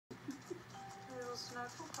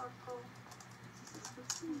snuggle purple.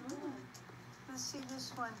 Let's see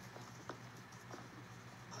this one.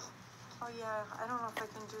 Oh yeah, I don't know if I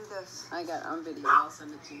can do this. I'm video. I'll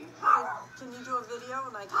send it to you. Can you do a video?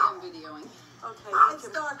 And I'm videoing. Okay. It's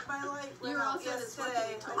dark. My light went out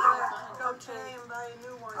yesterday. I gotta go today and buy a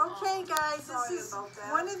new one. Okay, guys, this is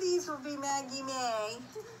one of these will be Maggie May.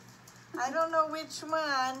 I don't know which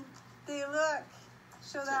one. They look.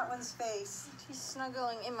 Show that one's face. She's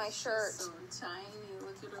snuggling in my shirt. So tiny.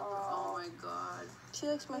 Look at her. Oh my God. She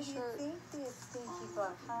likes my What do you shirt. think, this stinky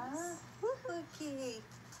butt, huh? Looky.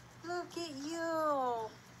 Look at you.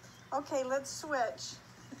 Okay, let's switch.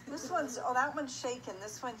 This one's, that one's shaking.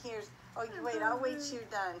 This one here's, wait, I'll wait till you're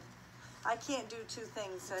done. I can't do two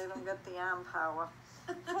things, so I don't get the arm power.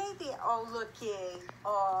 Hey there. Oh, looky.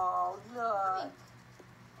 Oh, look.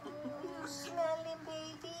 You smelling,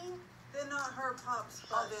 baby? They're not her pups,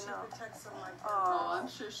 but she protects them like that. Oh, I'm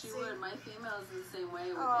sure she would. My female's the same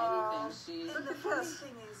way with anything. But the funny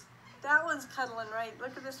thing is, that one's cuddling right.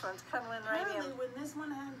 Look at this one's cuddling right in. apparently when this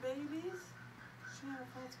one had babies, she had a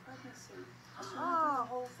false pregnancy. She went through the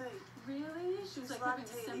whole thing. Really? She was like having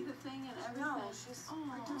sympathy and everything. No, she's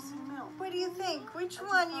producing milk. What do you think? Which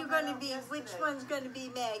one you gonna be? Which one's gonna be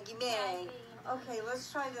Maggie May? Okay,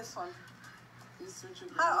 let's try this one.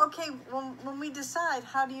 Okay, when we decide,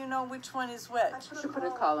 how do you know which one is which? She'll put a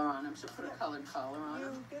collar on him. She'll put a colored collar on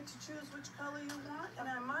him. You get to choose which color you want, and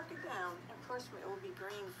I mark it down. Of course, it will be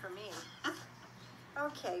green for me.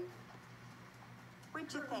 Okay.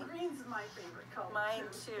 What'd you think? Green's my favorite color. Mine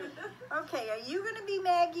too. Okay, are you gonna be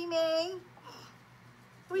Maggie May?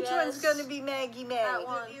 Which one's gonna be Maggie May?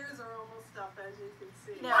 The ears are almost up, as you can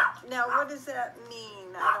see. Now what does that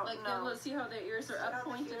mean? I don't know. Look, see how their ears are up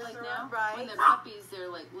pointed like now? Right. When they're puppies, they're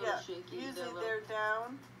like little shaky. Usually they're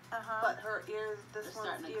down, but her ears, this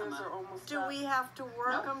one's ears are almost up. Do we have to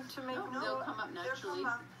work them to make them? No, they'll come up naturally.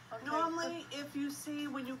 Okay. Normally, if you see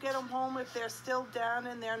when you get them home, if they're still down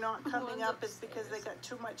and they're not coming up, it's because they got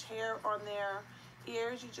too much hair on their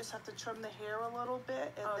ears. You just have to trim the hair a little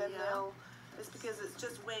bit, and then they'll. It's because it's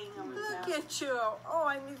just weighing them down. Look at you! Oh,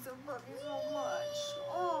 I need to love you so much.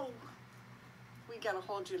 Oh, we gotta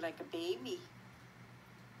hold you like a baby.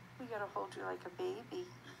 We gotta hold you like a baby.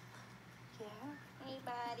 Yeah. Hey,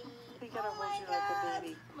 buddy. We gotta hold you like a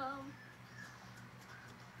baby. Mom.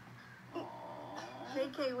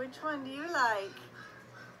 KK, which one do you like?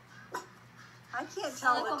 I can't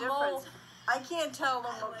tell the difference. I can't tell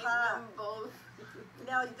them apart. Both.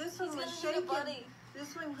 Now this one was shaking.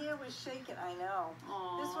 This one here was shaking. I know.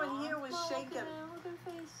 Aww. This one here was shaking. Look at her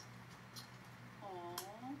face.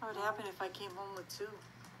 What would happen if I came home with two?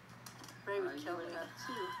 Ray would kill me.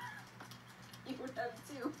 You would have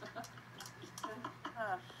two.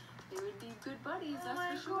 They would be good buddies,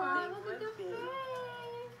 that's for sure. They would be.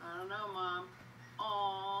 I don't know, Mom.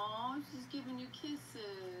 Aww, she's giving you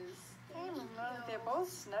kisses. Hey, Mom, they're both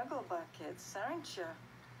snuggle buckets, aren't you?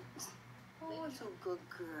 Oh, it's a good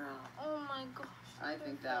girl. Oh my gosh. I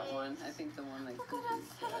think that one. I think the one that could be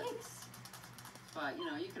good. But, you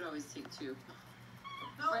know, you could always take two.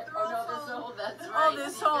 No, right? this whole, that's right. Oh,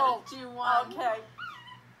 this whole. Do one. Okay.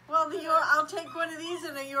 Well, I'll take one of these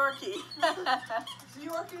and a Yorkie. The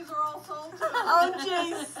Yorkies are all sold too. Oh,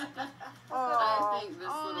 jeez. I think this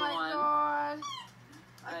little one. Oh, my God.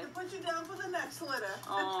 I can put you down for the next litter.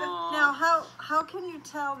 Now, how can you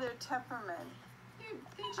tell their temperament?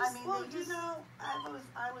 You know,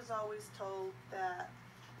 I was always told that.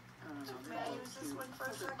 May I use this one for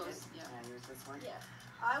a second? Yeah. May I use this one? Yeah.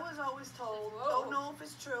 I was always told, don't know if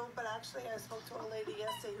it's true, but actually I spoke to a lady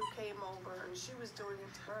yesterday who came over and she was doing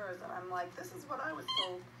it to hers, and I'm like, this is what I was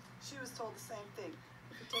told. She was told the same thing.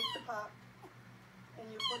 If you take the pup and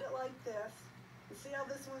you put it like this, you see how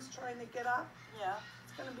this one's trying to get up? Yeah.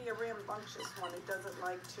 It's going to be a rambunctious one. It doesn't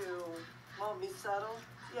like to... Won't be settled?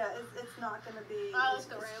 Yeah, it's not going to be... It's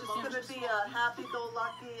going to be a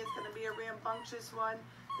happy-go-lucky. It's going to be a rambunctious one.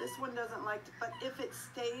 This one doesn't like to... But if it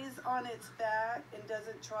stays on its back and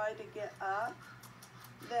doesn't try to get up,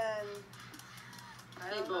 then...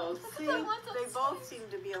 They both. See, they both seem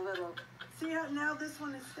to be a little... See how now this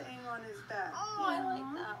one is staying on his back. Oh, I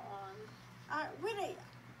like that one. Winnie.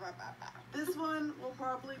 This one will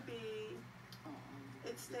probably be...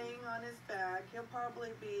 It's staying on his back. She'll probably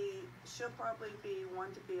be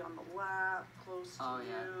one to be on the lap, close to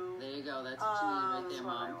you. There you go. That's what you need right there,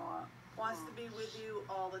 Mom. Wants to be with you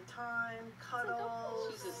all the time. Cuddles.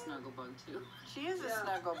 She's a snuggle bug too. She is a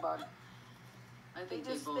snuggle bug. I think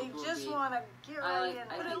they just want to get right in.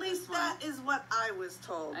 But at least that is what I was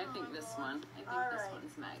told. I think this one. I think this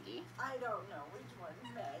one's Maggie. I don't know which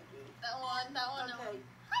one's Maggie. That one. Okay.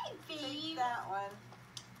 Hi, babe. Take that one.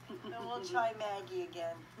 And we'll try Maggie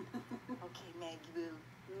again. Okay, Maggie Boo.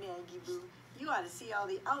 Maggie Boo. You ought to see all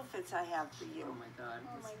the outfits I have for you. Oh my God,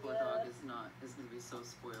 Oh this my poor God. dog is gonna be so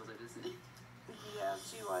spoiled, isn't he?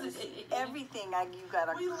 Yes, you ought to see everything. You got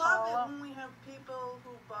a We love collar. it when we have people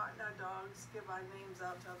who bought our dogs give our names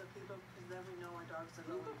out to other people because then we know our dogs are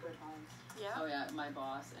going to good homes. Yeah. Oh yeah, my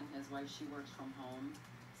boss and his wife, she works from home,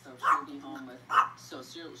 so she'll be home with. So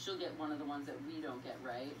she'll get one of the ones that we don't get,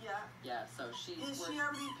 right? Yeah. Yeah. So she. She works,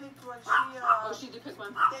 already picked one. oh, she did pick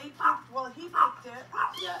one. They picked. Well, he picked it.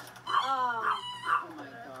 Yeah. Um. Oh my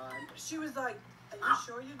God. She was like, "Are you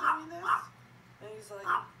sure you're doing this?" And he's like,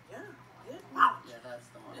 "Yeah." Yeah, that's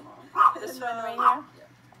the one, Mom. This And, one right here?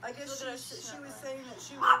 I guess Look at her, she she's was not saying that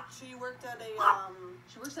she worked at a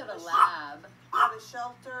She works at a lab.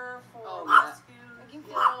 shelter for Oh, yeah. rescues. I can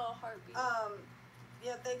feel Yeah. a little heartbeat.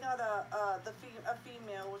 Yeah, they got a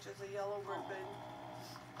female, which is a yellow ribbon.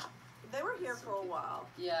 Aw. They were here for a while.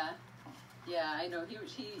 Yeah. Yeah, I know. He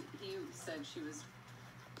said she was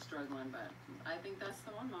struggling, but I think that's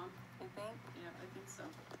the one, Mom. I think. Yeah, I think so.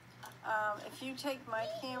 If you take my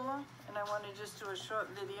camera and I want to just do a short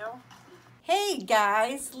video. Hey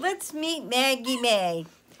guys, let's meet Maggie May.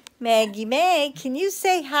 Maggie May, can you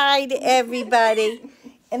say hi to everybody?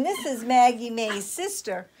 And this is Maggie May's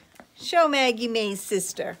sister. Show Maggie May's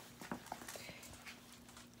sister.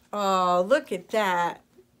 Oh, look at that.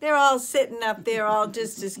 They're all sitting up there, all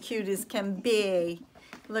just as cute as can be.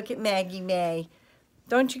 Look at Maggie May.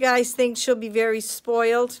 Don't you guys think she'll be very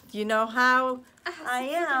spoiled? You know how I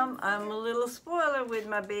am. I'm a little spoiler with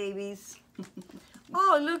my babies.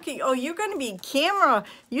 Oh, look at, oh, you're going to be camera.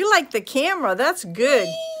 You like the camera. That's good.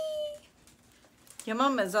 Your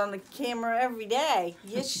mama's on the camera every day.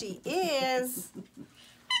 Yes, she is.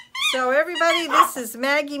 So everybody, this is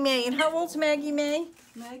Maggie May. And how old's Maggie May?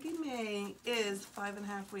 Maggie May is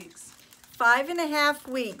 5.5 weeks. 5.5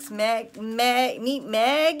 weeks. Meet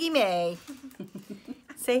Maggie May.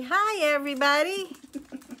 Say hi, everybody.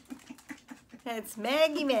 That's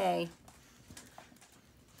Maggie May.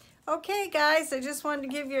 Okay, guys, I just wanted to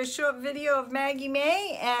give you a short video of Maggie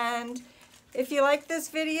May. And if you like this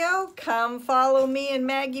video, come follow me and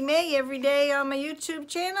Maggie May every day on my YouTube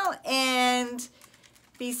channel. And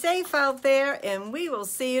be safe out there, and we will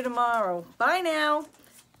see you tomorrow. Bye now.